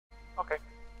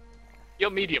You're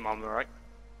medium armor, right?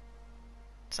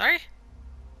 Sorry?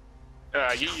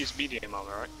 You use medium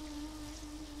armor, right?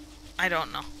 I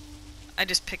don't know. I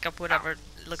just pick up whatever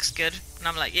looks good, and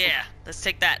I'm like, yeah, let's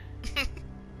take that.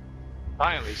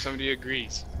 Finally, somebody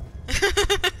agrees.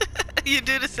 You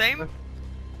do the same?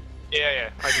 Yeah,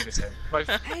 I do the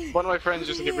same. One of my friends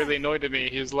just get really annoyed at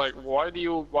me. He's like, why do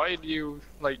you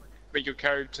like make your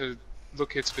character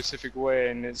look a specific way?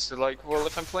 And it's like, well,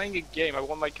 if I'm playing a game, I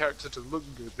want my character to look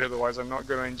good. Otherwise, I'm not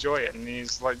going to enjoy it. And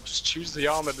he's like, just choose the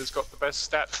armor that's got the best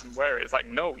stats and wear it. It's like,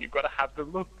 no, you've got to have the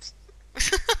looks.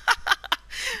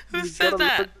 Who said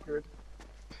that?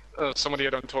 Somebody I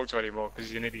don't talk to anymore because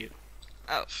he's an idiot.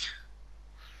 Oh.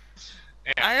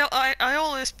 Yeah. I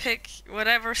always pick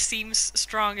whatever seems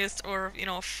strongest, or you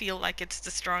know, feel like it's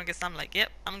the strongest. I'm like, yep,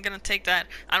 I'm gonna take that.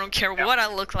 I don't care what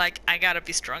I look like. I gotta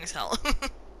be strong as hell.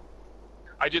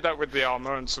 I do that with the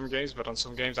armor on some games, but on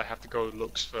some games I have to go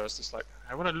looks first. It's like,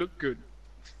 I want to look good.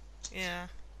 Yeah.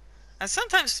 I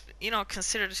sometimes, you know,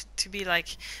 consider it to be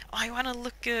like, oh, I want to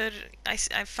look good. I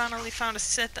finally found a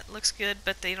set that looks good,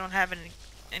 but they don't have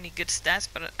any good stats,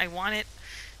 but I want it.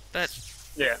 But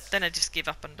yeah, then I just give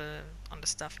up on the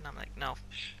stuff, and I'm like, no,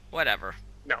 whatever.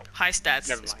 No. High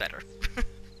stats is better.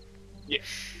 Yeah.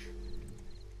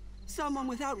 Someone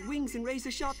without wings and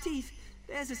razor-sharp teeth.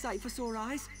 There's a sight for sore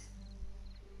eyes.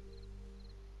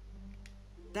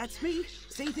 That's me,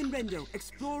 Sathan Rendo,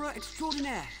 explorer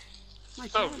extraordinaire. My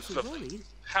parents are worried.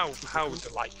 How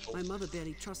delightful. My mother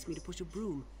barely trusts me to push a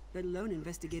broom, let alone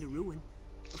investigate a ruin.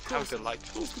 Of course, how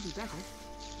delightful. things could be better.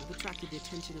 I've attracted the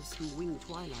attention of some winged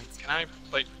twilights. Can I,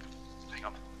 like, hang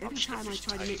on. Every time I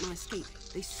try to make my escape,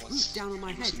 they swoop down on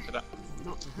my head.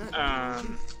 Not to hurt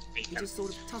me. They just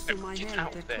sort of tussle my hair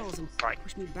with their claws and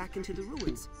push me back into the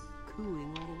ruins,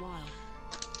 cooing all the while.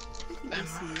 I think they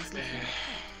see me as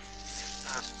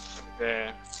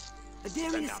there. a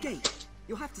daring escape.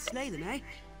 You'll have to slay them, eh?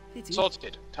 Pity.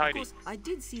 Sorted. Tidy. Of course, I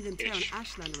did see them tear an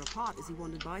Ashlander apart as he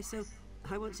wandered by, so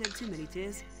I won't shed too many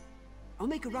tears. I'll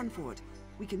make a run for it.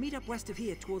 We can meet up west of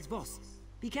here towards Voss.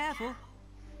 Be careful.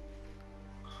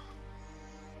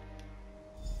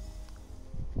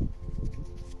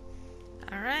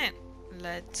 Alright,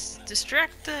 let's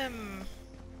distract them.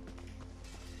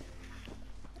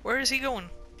 Where is he going?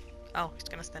 Oh, he's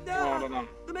gonna stand there. No.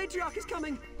 The matriarch is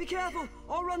coming. Be careful,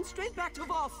 or run straight back to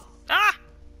Voss. Ah!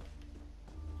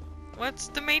 What's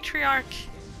the matriarch?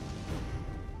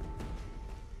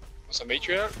 What's a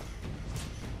matriarch?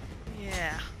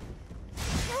 Yeah.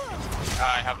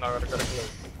 I have no other clue.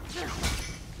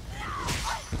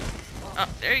 Oh,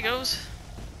 there he goes.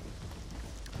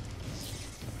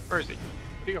 Where is he?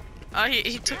 Where'd he go? Oh,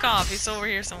 he took off. He's over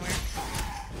here somewhere.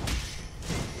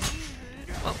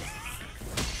 Oh.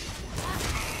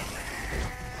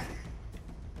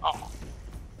 Oh.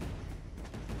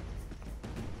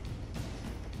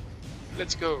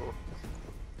 Let's go.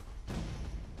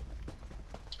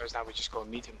 Suppose now we just go and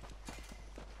meet him.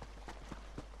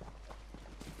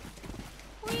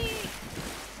 Whee!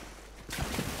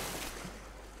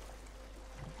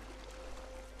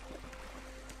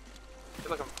 I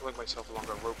feel like I'm pulling myself along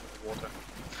a rope in the water.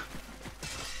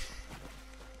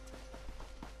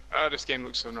 This game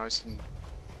looks so nice and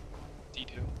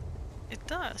detailed. It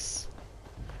does.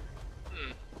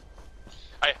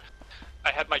 I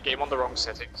had my game on the wrong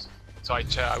settings, so I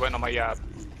went on my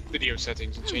video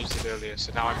settings and changed it earlier.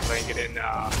 So now I'm playing it in. Come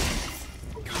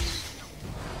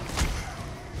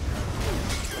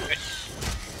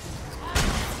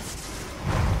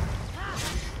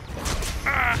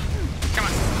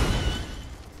on.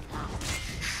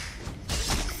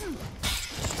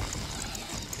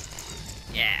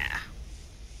 Yeah.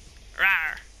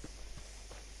 Rawr.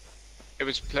 It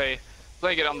was playing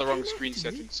it on the wrong screen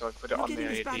settings, so I put it on the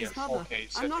 4K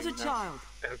settings. I'm not a child.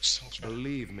 It looks so much better.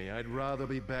 Believe me, I'd rather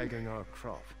be bagging our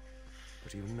crop.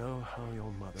 But you know how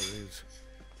your mother is.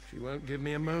 She won't give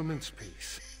me a moment's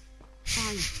peace.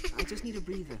 Fine, I just need a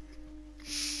breather.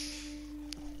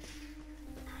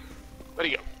 Where'd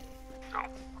he go? Oh,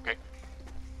 okay.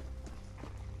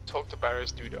 Talk to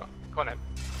Barris Duda. Go on then.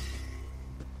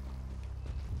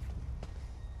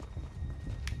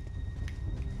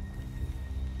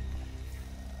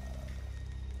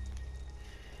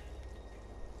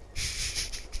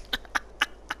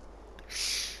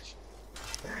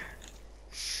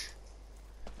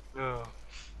 Oh.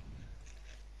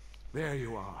 There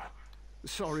you are.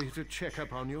 Sorry to check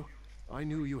up on you. I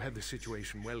knew you had the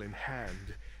situation well in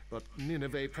hand, but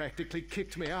Nineveh practically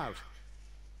kicked me out.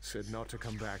 Said not to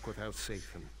come back without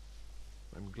Sathan.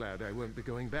 I'm glad I won't be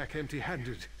going back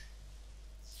empty-handed.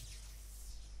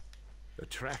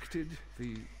 Attracted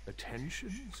the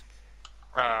attentions?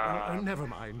 Never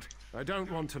mind. I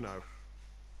don't want to know.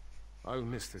 I'll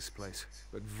miss this place,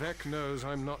 but Vec knows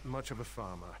I'm not much of a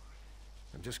farmer.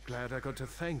 I'm just glad I got to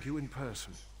thank you in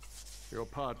person. Your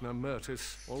partner,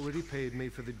 Myrtis, already paid me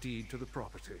for the deed to the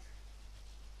property.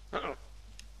 Uh-oh.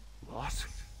 What?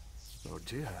 Oh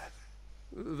dear.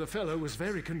 The fellow was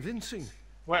very convincing.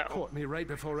 Well. Caught me right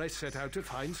before I set out to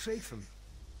find Satham.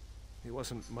 He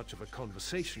wasn't much of a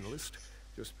conversationalist,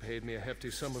 just paid me a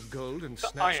hefty sum of gold and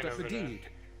snatched up the deed.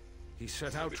 He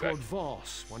set out toward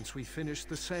Voss once we finished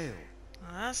the sale.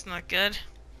 Well, that's not good.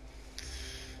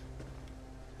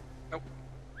 Nope.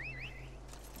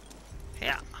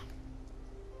 Yeah.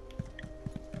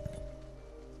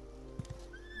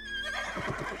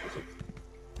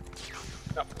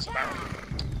 No, it's a barrel.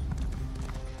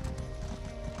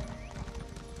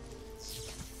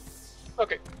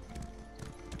 Okay.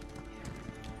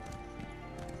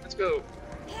 Let's go.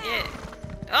 Yeah.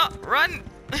 Oh, run!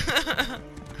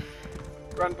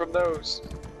 Run from those.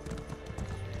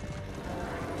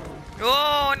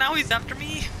 Oh, now he's after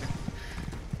me.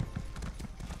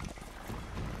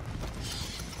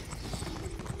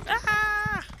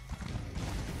 Ah!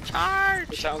 Charge!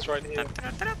 The town's right here.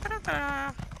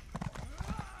 Da-da-da-da-da-da.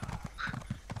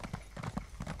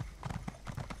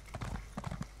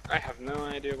 I have no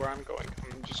idea where I'm going.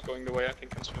 I'm just going the way I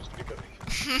think I'm supposed to be going.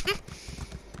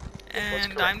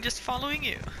 And I'm just following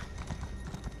you.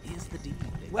 Here's the deal.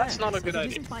 That's not a good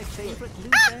idea. Isn't my favorite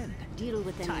loose end. Deal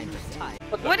with them time.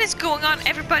 What is going on?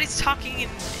 Everybody's talking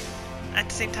at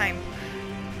the same time.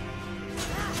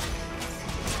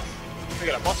 We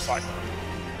got a boss fight.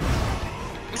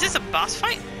 Is this a boss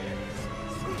fight?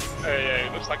 Yeah,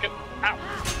 it looks like it. Ow!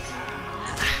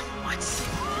 What?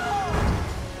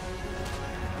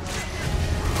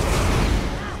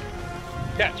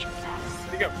 Catch.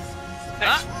 There you go.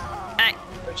 Nice. Hey.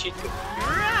 Don't cheat.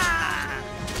 Rah!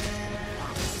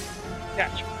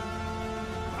 Catch.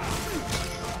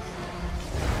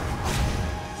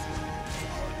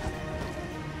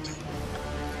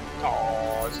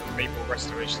 Oh, it's a maple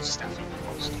restoration staff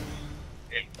almost.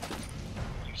 Yeah.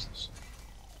 Useless.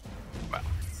 Well.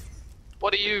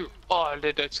 What are you? Oh,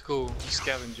 that's cool.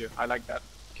 Scavenger. I like that.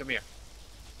 Come here.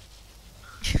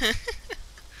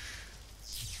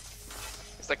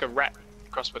 It's like a rat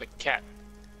crossed with a cat.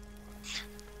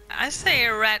 I say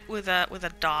a rat with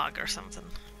a dog or something.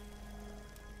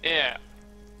 Yeah.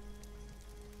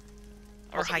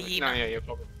 Or Possibly. hyena. No, yeah,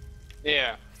 probably.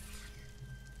 Yeah.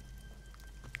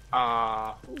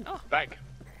 Oh. Bag.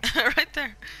 Right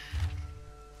there.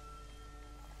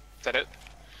 Is that it?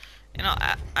 You know,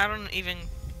 I don't even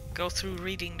go through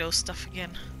reading those stuff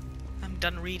again. I'm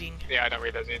done reading. Yeah, I don't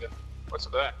read those either. What's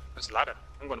up there? There's a ladder.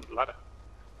 I'm going up the ladder.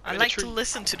 I like to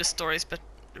listen to the stories, but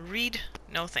read?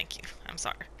 No, thank you. I'm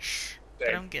sorry.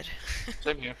 But I'm good.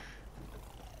 Same here.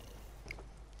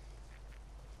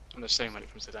 I'm the same when it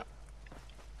comes to that.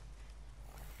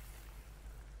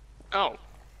 Oh.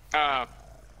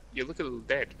 You look a little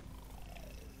dead.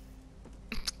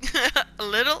 A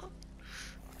little?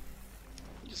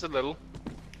 Just a little.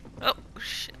 Oh,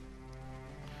 shit.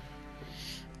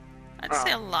 I'd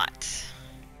say a lot.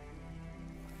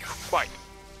 Quite.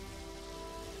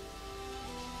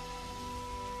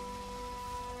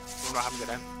 What happened to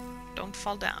them? Don't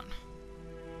fall down.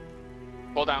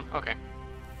 Fall down. Okay.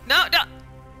 No, no!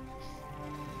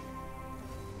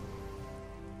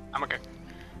 I'm okay.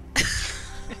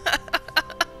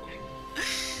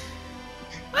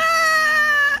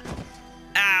 Ah!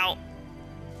 Ow.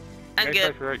 I'm Maybe I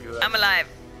good. should do that. I'm alive.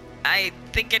 I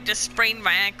think I just sprained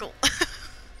my ankle.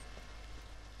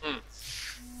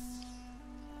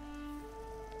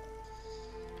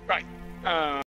 Right.